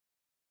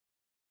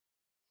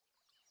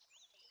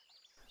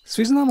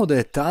Svi znamo da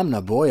je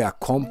tamna boja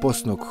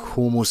kompostnog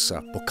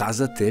humusa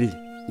pokazatelj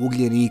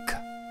ugljenika.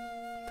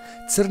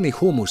 Crni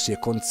humus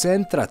je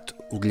koncentrat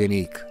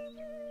ugljenika.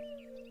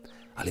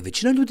 Ali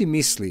većina ljudi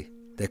misli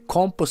da je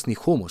kompostni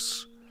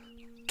humus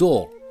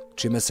to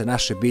čime se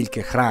naše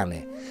biljke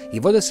hrane i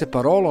vode se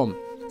parolom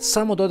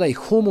samo dodaj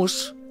humus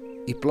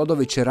i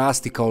plodovi će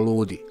rasti kao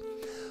ludi.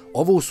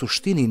 Ovo u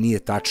suštini nije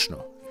tačno,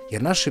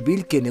 jer naše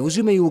biljke ne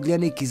uzimaju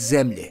ugljenik iz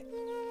zemlje,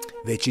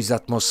 već iz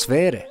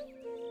atmosfere.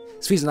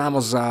 Svi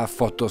znamo za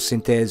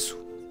fotosintezu,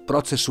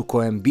 proces u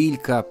kojem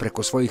biljka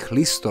preko svojih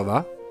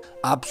listova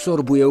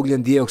apsorbuje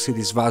ugljen dioksid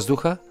iz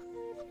vazduha,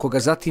 koga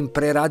zatim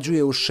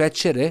prerađuje u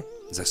šećere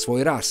za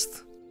svoj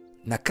rast.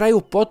 Na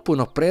kraju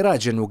potpuno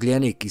prerađen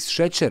ugljenik iz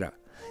šećera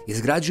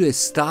izgrađuje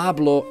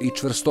stablo i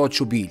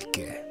čvrstoću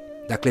biljke.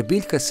 Dakle,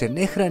 biljka se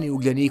ne hrani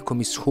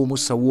ugljenikom iz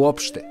humusa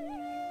uopšte.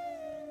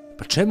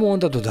 Pa čemu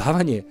onda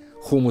dodavanje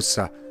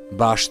humusa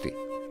bašti?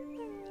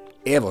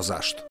 Evo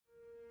zašto.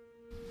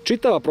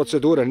 Čitava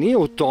procedura nije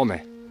u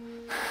tome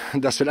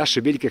da se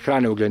naše biljke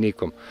hrane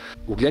ugljenikom.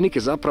 Ugljenik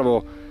je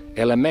zapravo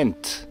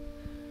element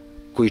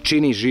koji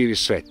čini živi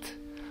svet,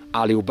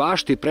 ali u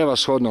bašti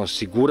prevashodno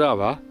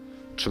osigurava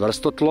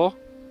čvrsto tlo,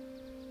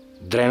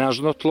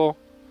 drenažno tlo,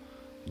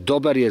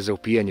 dobar je za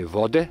upijanje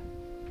vode,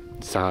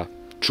 za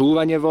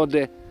čuvanje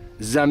vode,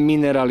 za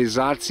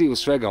mineralizaciju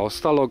svega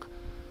ostalog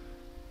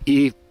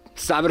i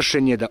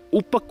savršen je da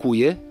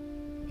upakuje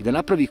i da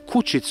napravi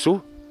kućicu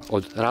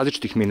od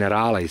različitih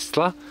minerala iz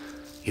tla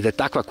i da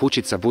takva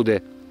kućica bude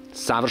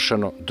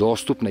savršeno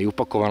dostupna i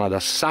upakovana da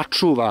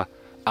sačuva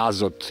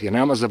azot, jer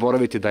nemamo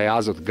zaboraviti da je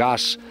azot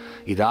gas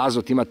i da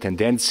azot ima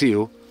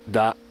tendenciju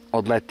da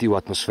odleti u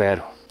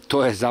atmosferu.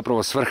 To je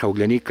zapravo svrha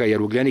ugljenika,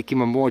 jer ugljenik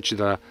ima moć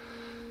da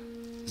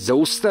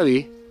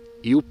zaustavi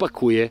i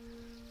upakuje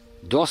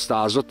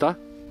dosta azota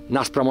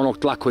naspram onog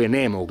tla koje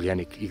nema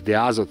ugljenik i gde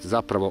azot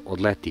zapravo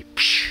odleti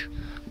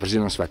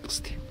brzinom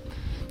svetlosti.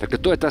 Dakle,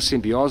 to je ta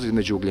simbioza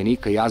između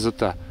ugljenika i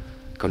azota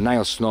kao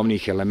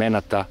najosnovnijih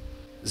elemenata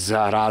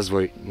za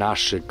razvoj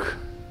našeg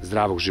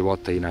zdravog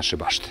života i naše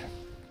bašte.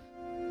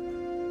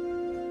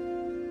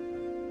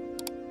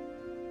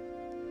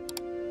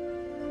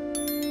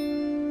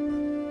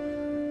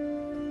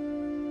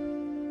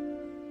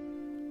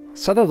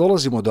 Sada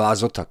dolazimo do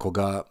azota,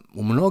 koga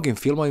u mnogim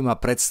filmovima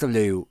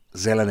predstavljaju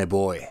zelene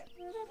boje.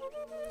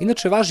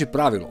 Inače važi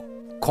pravilo,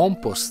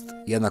 kompost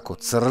jednako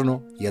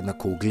crno,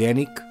 jednako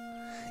ugljenik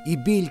i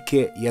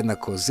biljke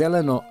jednako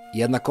zeleno,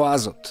 jednako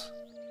azot.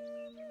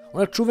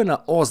 Ona čuvena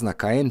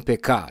oznaka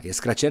NPK je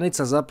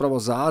skraćenica zapravo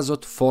za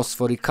azot,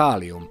 fosfor i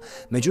kalijum.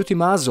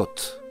 Međutim,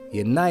 azot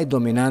je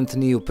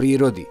najdominantniji u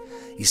prirodi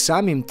i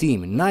samim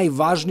tim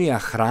najvažnija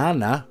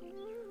hrana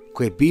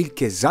koje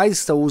biljke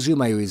zaista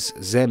uzimaju iz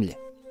zemlje.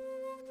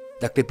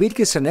 Dakle,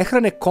 biljke se ne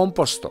hrane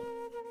kompostom,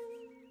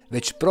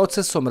 već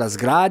procesom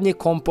razgradnje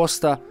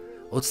komposta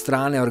od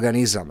strane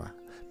organizama,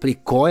 pri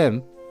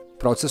kojem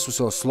procesu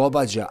se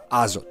oslobađa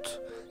azot,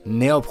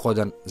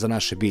 neophodan za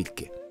naše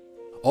biljke.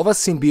 Ova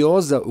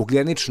simbioza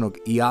ugljeničnog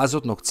i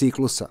azotnog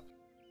ciklusa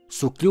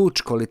su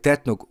ključ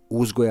kvalitetnog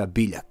uzgoja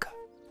biljaka.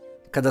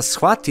 Kada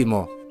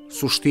shvatimo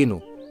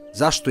suštinu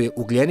zašto je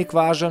ugljenik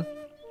važan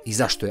i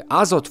zašto je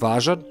azot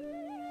važan,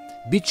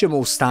 bit ćemo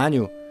u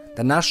stanju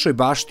da našoj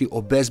bašti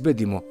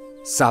obezbedimo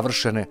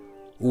savršene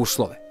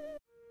uslove.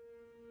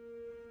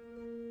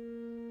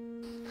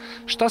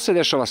 Šta se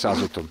dešava s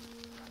azotom?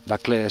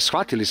 Dakle,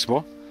 shvatili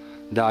smo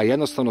da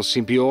jednostavno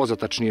simbioza,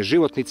 tačnije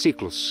životni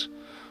ciklus,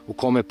 u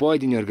kome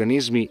pojedini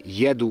organizmi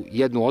jedu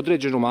jednu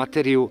određenu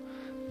materiju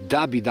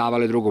da bi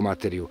davale drugu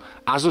materiju.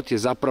 Azot je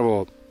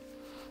zapravo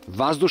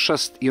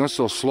vazdušast i on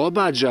se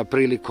oslobađa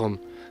prilikom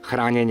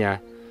hranjenja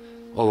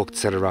ovog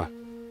crva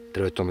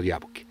drvetom od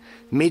jabuke.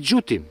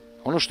 Međutim,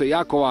 ono što je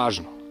jako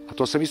važno, a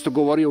to sam isto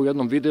govorio u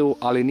jednom videu,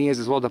 ali nije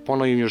za zlo da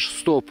ponovim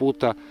još 100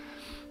 puta,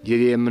 jer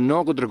je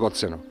mnogo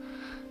dragoceno.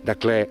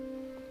 Dakle,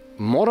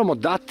 moramo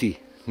dati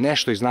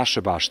nešto iz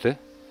naše bašte,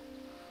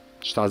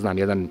 šta znam,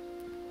 jedan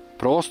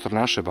prostor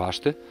naše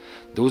bašte,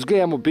 da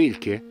uzgajamo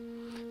biljke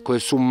koje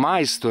su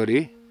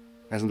majstori,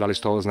 ne znam da li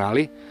ste ovo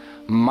znali,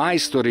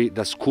 majstori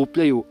da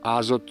skupljaju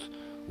azot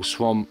u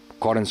svom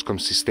korenskom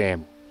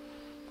sistemu.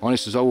 Oni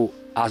se zovu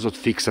azot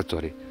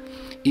fiksatori.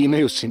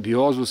 Imaju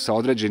simbiozu sa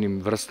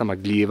određenim vrstama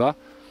gljiva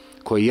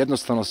koji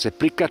jednostavno se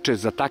prikače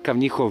za takav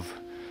njihov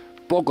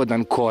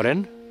pogodan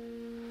koren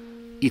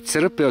i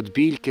crpe od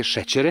biljke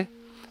šećere,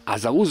 a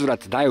za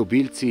uzvrat daju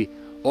biljci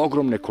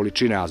ogromne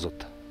količine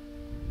azota.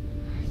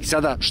 I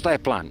sada, šta je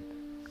plan?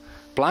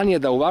 Plan je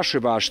da u vašoj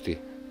bašti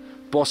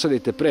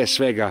posadite pre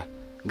svega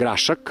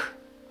grašak,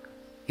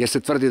 jer se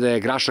tvrdi da je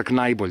grašak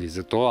najbolji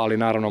za to, ali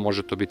naravno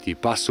može to biti i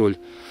pasulj,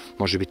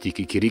 može biti i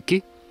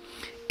kikiriki.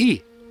 I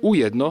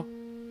ujedno,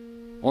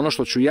 ono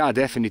što ću ja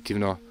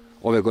definitivno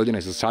ove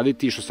godine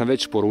zasaditi i što sam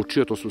već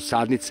poručio, to su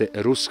sadnice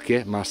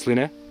ruske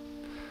masline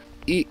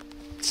i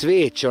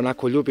cveće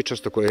onako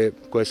ljubičasto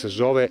koje se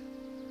zove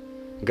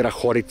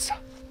grahorica.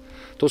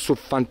 To su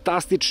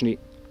fantastični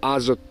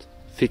azot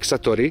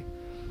fiksatori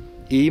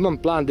i imam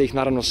plan da ih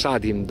naravno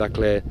sadim,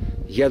 dakle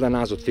jedan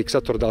azot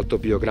fiksator, da li to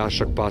bio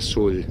grašak,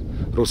 pasulj,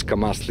 ruska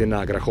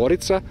maslina,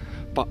 grahorica,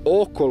 pa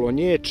okolo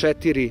nje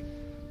 4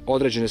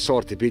 određene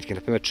sorte biljke,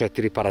 na primjer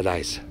 4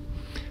 paradajza.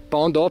 Pa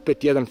onda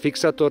opet jedan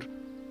fiksator,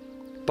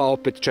 pa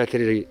opet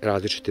 4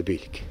 različite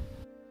biljke.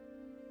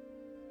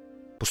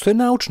 Postoje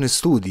naučne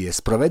studije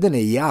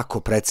sprovedene jako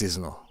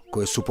precizno,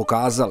 koje su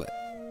pokazale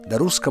da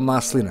ruska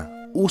maslina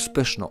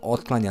uspešno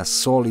otklanja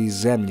soli iz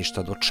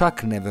zemljišta do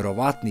čak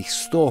neverovatnih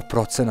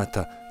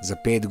 100% za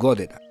 5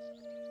 godina.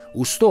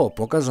 Uz to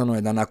pokazano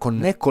je da nakon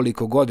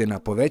nekoliko godina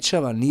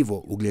povećava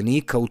nivo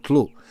ugljenika u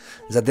tlu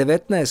za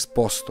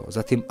 19%,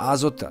 zatim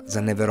azota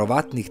za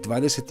neverovatnih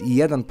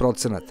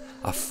 21%,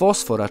 a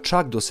fosfora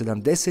čak do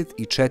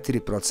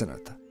 74%.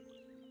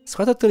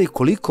 Shvatate li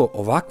koliko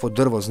ovakvo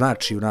drvo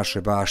znači u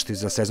našoj bašti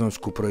za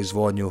sezonsku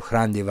proizvodnju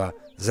hranljiva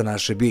za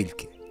naše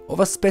biljke?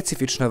 Ova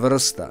specifična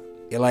vrsta,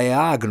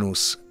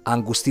 Elaeagnus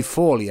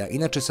angustifolia,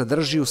 inače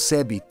sadrži u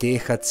sebi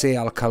THC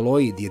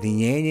alkaloid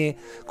jedinjenje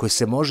koje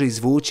se može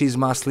izvući iz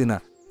maslina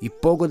i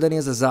pogodan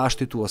je za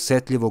zaštitu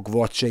osjetljivog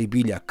voća i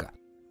biljaka.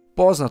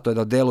 Poznato je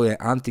da deluje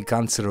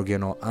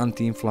antikancerogeno,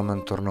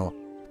 antiinflamatorno,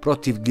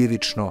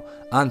 protivgljivično,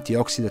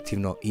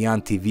 antioksidativno i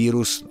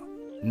antivirusno.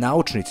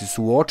 Naučnici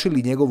su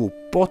uočili njegovu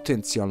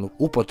potencijalnu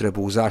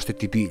upotrebu u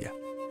zaštiti bilja.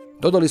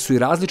 Dodali su i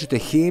različite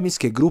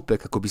hemijske grupe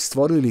kako bi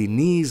stvorili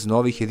niz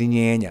novih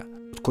jedinjenja,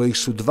 od kojih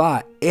su 2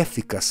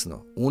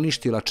 efikasno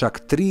uništila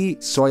čak 3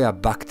 soja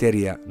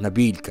bakterija na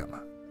biljkama.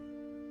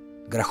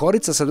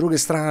 Grahorica sa druge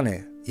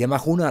strane je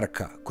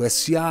mahunarka koja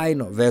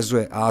sjajno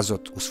vezuje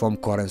azot u svom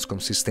korenskom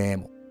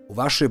sistemu. U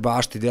vašoj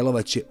bašti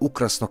delovaće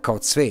ukrasno kao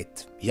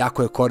cvet,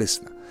 jako je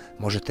korisna,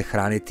 možete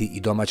hraniti i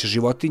domaće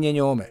životinje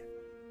njome.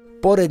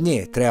 Pored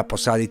nje treba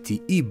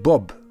posaditi i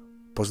bob,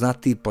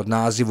 poznatiji pod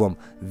nazivom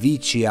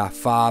Vicia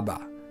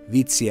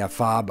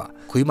faba,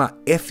 koji ima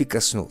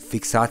efikasnu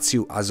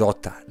fiksaciju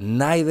azota,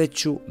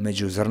 najveću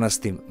među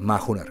zrnastim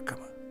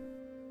mahunarkama.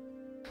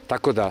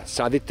 Tako da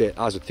sadite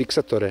azot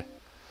fiksatore,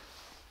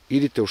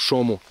 idite u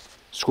šumu,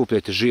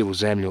 skupljajte živu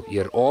zemlju,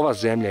 jer ova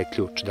zemlja je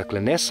ključ.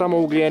 Dakle, ne samo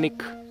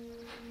ugljenik,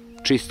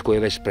 čist koji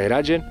je već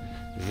prerađen,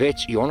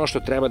 već i ono što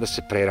treba da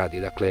se preradi.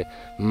 Dakle,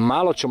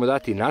 malo ćemo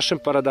dati našem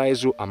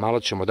paradajzu, a malo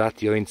ćemo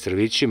dati ovim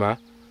crvićima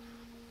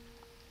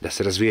da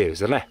se razvijaju,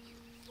 zar ne?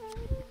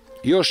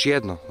 Još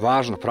jedno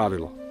važno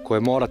pravilo koje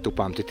morate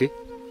upamtiti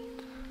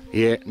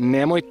je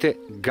nemojte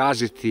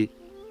gaziti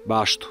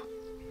baštu.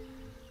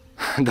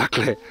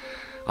 Dakle,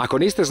 ako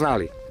niste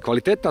znali,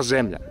 kvalitetna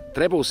zemlja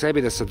treba u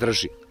sebi da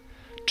sadrži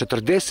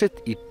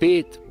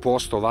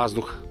 45%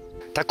 vazduha.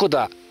 Tako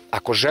da,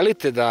 ako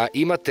želite da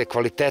imate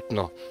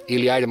kvalitetno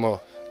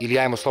ili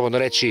ajmo slobodno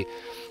reći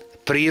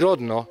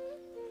prirodno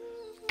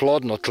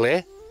plodno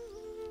tle,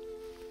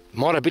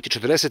 mora biti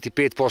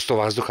 45%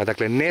 vazduha.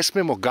 Dakle, ne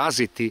smemo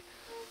gaziti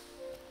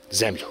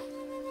zemlju.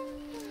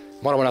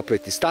 Moramo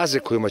napraviti staze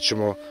kojima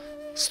ćemo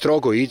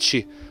strogo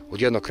ići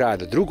od jednog kraja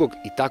do drugog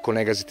i tako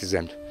ne gaziti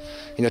zemlju.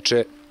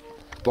 Inače,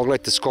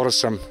 pogledajte, skoro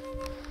sam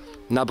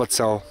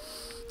nabacao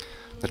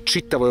na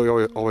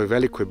čitavoj ovoj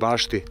velikoj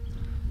bašti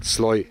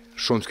sloj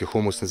šumske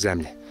humusne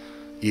zemlje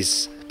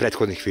iz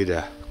prethodnih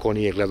videa. Ko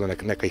nije gledao,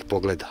 neka ih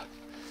pogleda.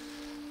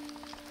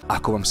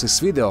 Ako vam se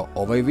svideo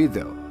ovaj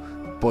video,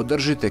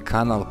 podržite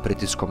kanal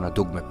pritiskom na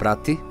dugme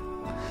prati,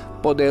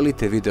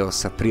 podelite video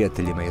sa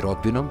prijateljima i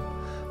rodbinom,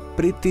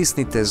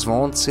 pritisnite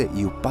zvonce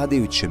i u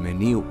padajućem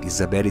meniju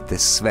izaberite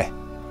sve,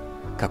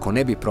 kako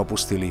ne bi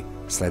propustili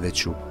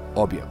sljedeću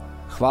objavu.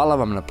 Hvala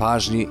vam na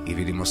pažnji i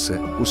vidimo se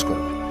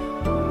uskoro.